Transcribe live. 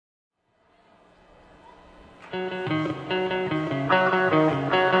So,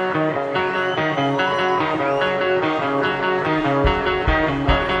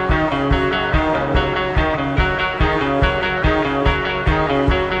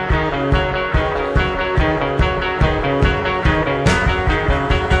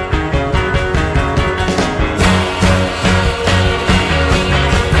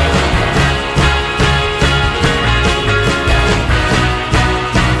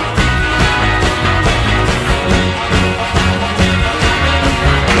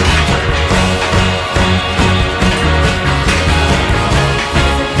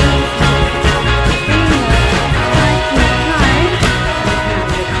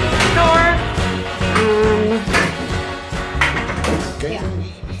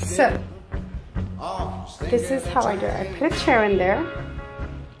 this is how I do it. I put a chair in there.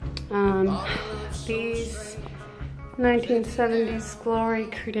 These 1970s glory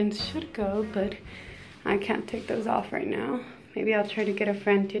curtains should go, but I can't take those off right now. Maybe I'll try to get a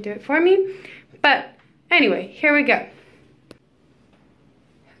friend to do it for me. But anyway, here we go.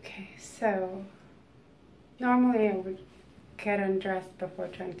 Okay, so normally I would get undressed before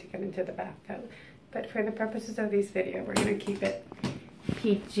trying to get into the bathtub. But for the purposes of this video, we're gonna keep it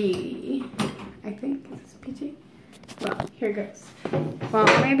PG, I think. Is this PG? Well, here goes. Well,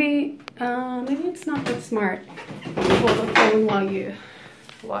 maybe it's not that smart to hold the phone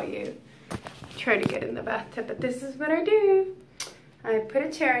while you try to get in the bathtub, but this is what I do. I put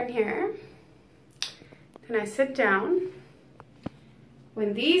a chair in here, then I sit down.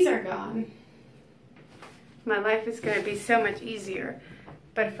 When these are gone, my life is gonna be so much easier.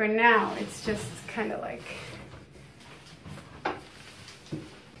 But for now, it's just kind of like,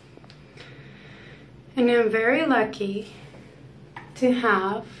 and I'm very lucky to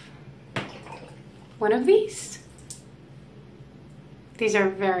have one of these. These are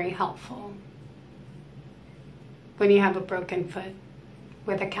very helpful when you have a broken foot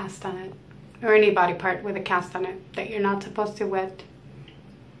with a cast on it, or any body part with a cast on it that you're not supposed to wet.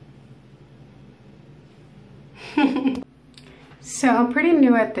 So I'm pretty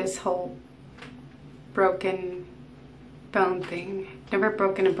new at this whole broken bone thing. Never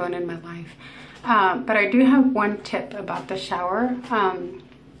broken a bone in my life. But I do have one tip about the shower.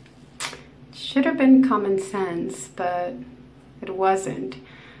 Should have been common sense, but it wasn't.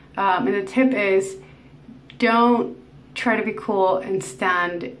 And the tip is, don't try to be cool and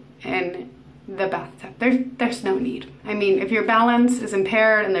stand in the bathtub. There's no need. I mean, if your balance is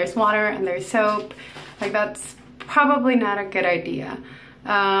impaired and there's water and there's soap, like that's probably not a good idea.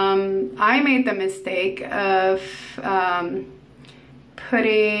 I made the mistake of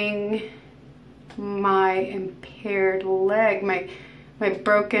putting my impaired leg, my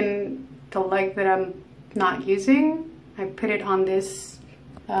broken, the leg that I'm not using, I put it on this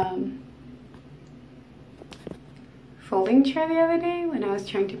folding chair the other day when I was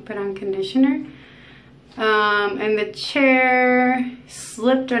trying to put on conditioner. And the chair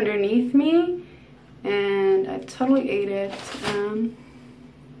slipped underneath me and I totally ate it.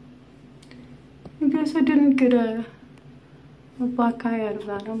 I guess I didn't get a black eye out of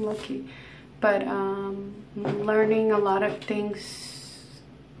that. I'm lucky. But I'm learning a lot of things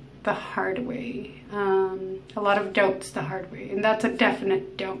the hard way. A lot of don'ts the hard way. And that's a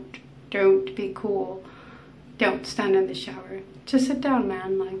definite don't. Don't be cool. Don't stand in the shower. Just sit down,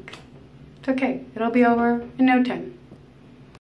 man. Like, it's okay. It'll be over in no time.